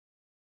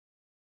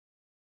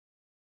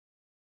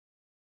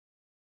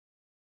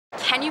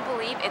Can you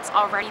believe it's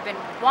already been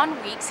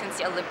 1 week since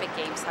the Olympic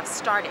Games have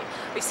started?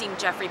 We've seen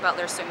Jeffrey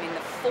Butler swim in the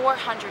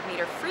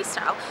 400-meter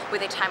freestyle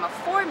with a time of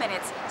 4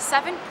 minutes,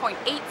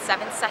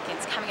 7.87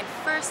 seconds, coming in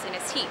first in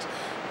his heat.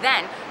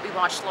 Then, we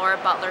watched Laura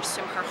Butler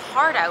swim her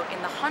heart out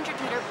in the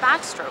 100-meter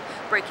backstroke,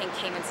 breaking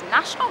Cayman's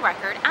national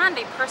record and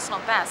a personal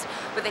best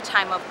with a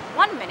time of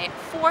 1 minute,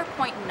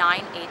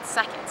 4.98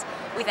 seconds.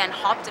 We then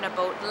hopped in a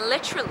boat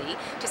literally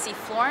to see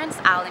Florence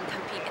Allen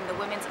compete in the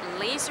women's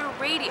laser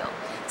radial.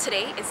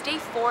 Today is day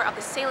 4 of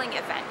the sailing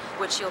event,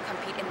 which she'll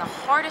compete in the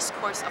hardest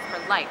course of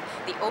her life,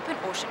 the open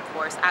ocean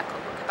course at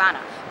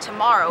Copacabana.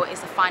 Tomorrow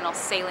is the final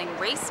sailing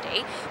race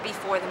day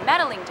before the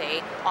medaling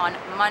day on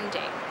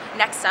Monday.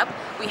 Next up,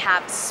 we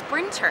have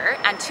sprinter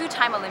and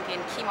 2-time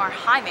Olympian Kimar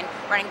Hyman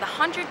running the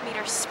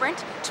 100-meter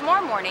sprint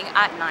tomorrow morning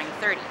at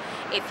 9:30.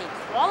 If he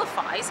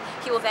qualifies,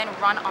 he will then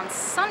run on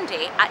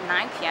Sunday at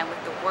 9 p.m.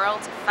 with the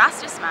world's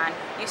fastest man,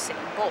 Usain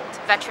Bolt.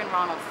 Veteran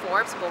Ronald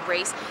Forbes will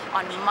race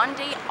on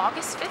Monday,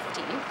 August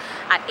 15th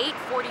at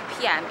 8:40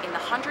 p.m. in the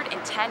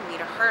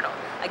 110-meter hurdle.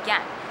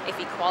 Again, if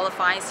he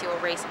qualifies, he will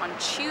race on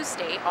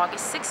Tuesday,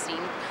 August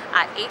 16th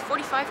at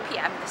 8:45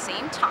 p.m. the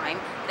same time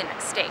the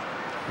next day.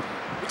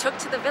 We took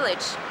to the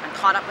village and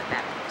caught up with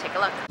them. Take a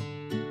look.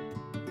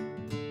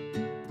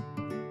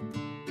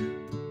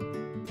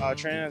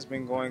 Training has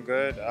been going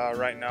good.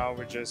 Right now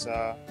we're just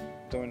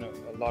doing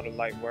a lot of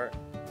light work.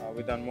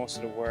 We've done most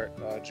of the work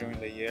during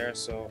the year,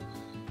 so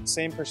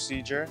same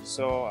procedure.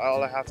 So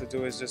all I have to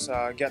do is just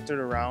get through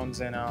the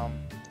rounds and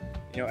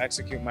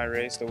execute my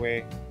race the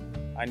way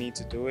I need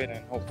to do it,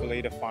 and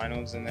hopefully the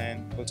finals, and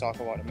then we'll talk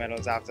about the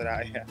medals after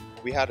that. Yeah.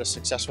 We had a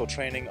successful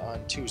training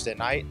on Tuesday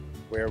night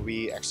where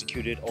we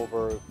executed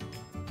over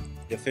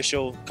the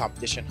official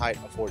competition height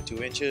of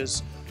 42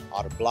 inches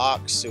out of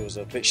blocks. It was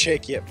a bit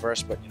shaky at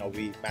first, but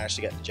we managed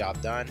to get the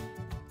job done.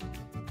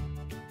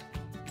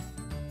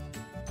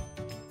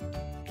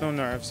 No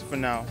nerves for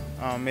now.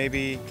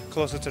 Maybe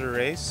closer to the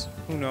race,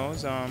 who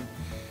knows?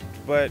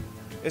 But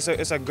it's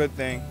a good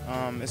thing.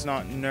 It's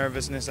not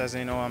nervousness as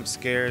in, I'm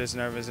scared. It's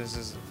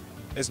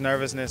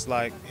nervousness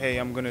like, hey,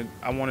 I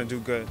want to do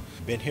good.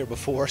 Been here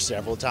before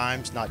several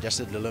times, not just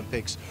at the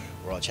Olympics,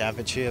 World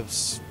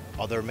Championships,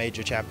 other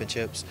major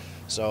championships.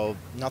 So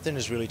nothing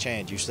has really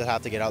changed. You still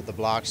have to get out the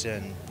blocks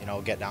and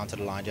get down to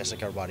the line just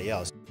like everybody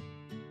else.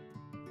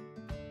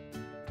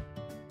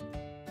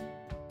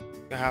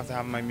 I have to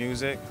have my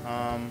music,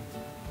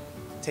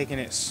 taking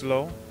it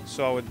slow.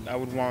 So I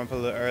would warm up a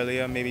little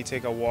earlier, maybe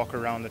take a walk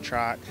around the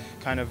track,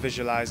 kind of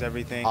visualize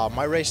everything.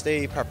 My race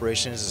day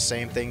preparation is the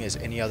same thing as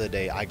any other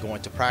day. I go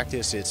into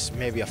practice, it's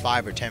maybe a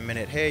 5 or 10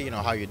 minute, hey,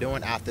 how you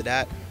doing? After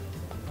that,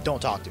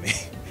 don't talk to me.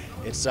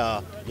 It's,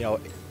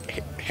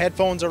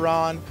 headphones are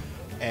on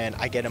and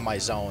I get in my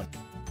zone.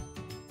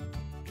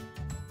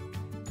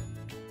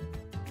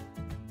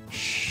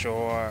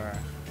 Sure,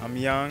 I'm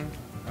young,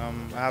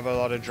 I have a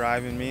lot of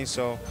drive in me,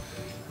 so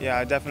yeah,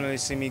 I definitely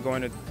see me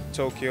going to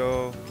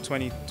Tokyo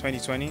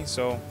 2020,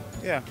 so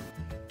yeah.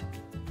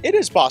 It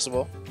is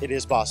possible. It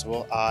is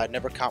possible. I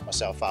never count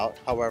myself out.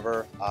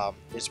 However,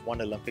 it's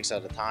one Olympics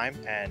at a time,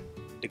 and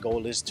the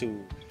goal is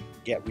to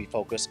get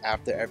refocused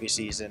after every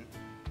season,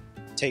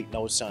 take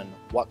notes on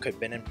what could have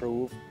been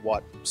improved,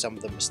 what some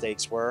of the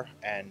mistakes were,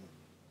 and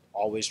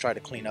always try to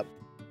clean up.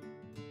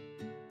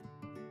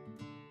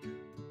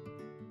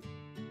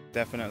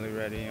 Definitely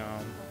ready.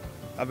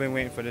 I've been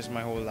waiting for this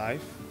my whole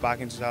life. Back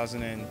in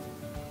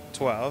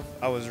 2012,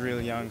 I was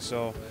really young,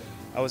 so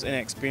I was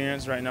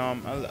inexperienced. Right now,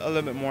 I'm a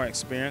little bit more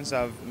experienced.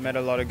 I've met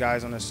a lot of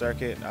guys on the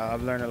circuit.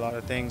 I've learned a lot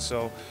of things,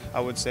 so I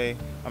would say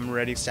I'm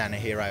ready.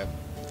 Standing here,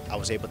 I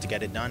was able to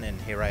get it done, and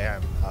here I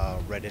am,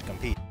 ready to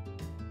compete.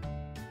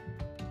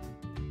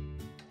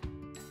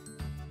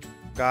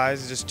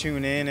 Guys, just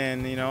tune in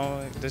and,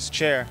 just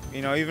cheer.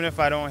 Even if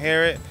I don't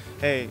hear it,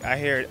 hey, I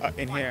hear it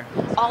in here.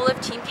 All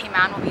of Team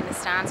Cayman will be in the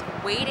stands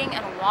waiting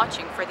and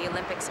watching for the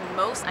Olympics'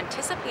 most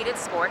anticipated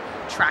sport,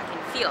 track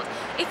and field.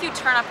 If you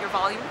turn up your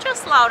volume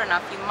just loud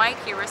enough, you might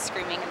hear us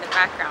screaming in the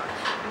background.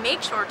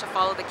 Make sure to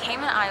follow the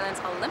Cayman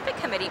Islands Olympic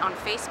Committee on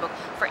Facebook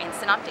for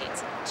instant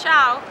updates.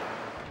 Ciao!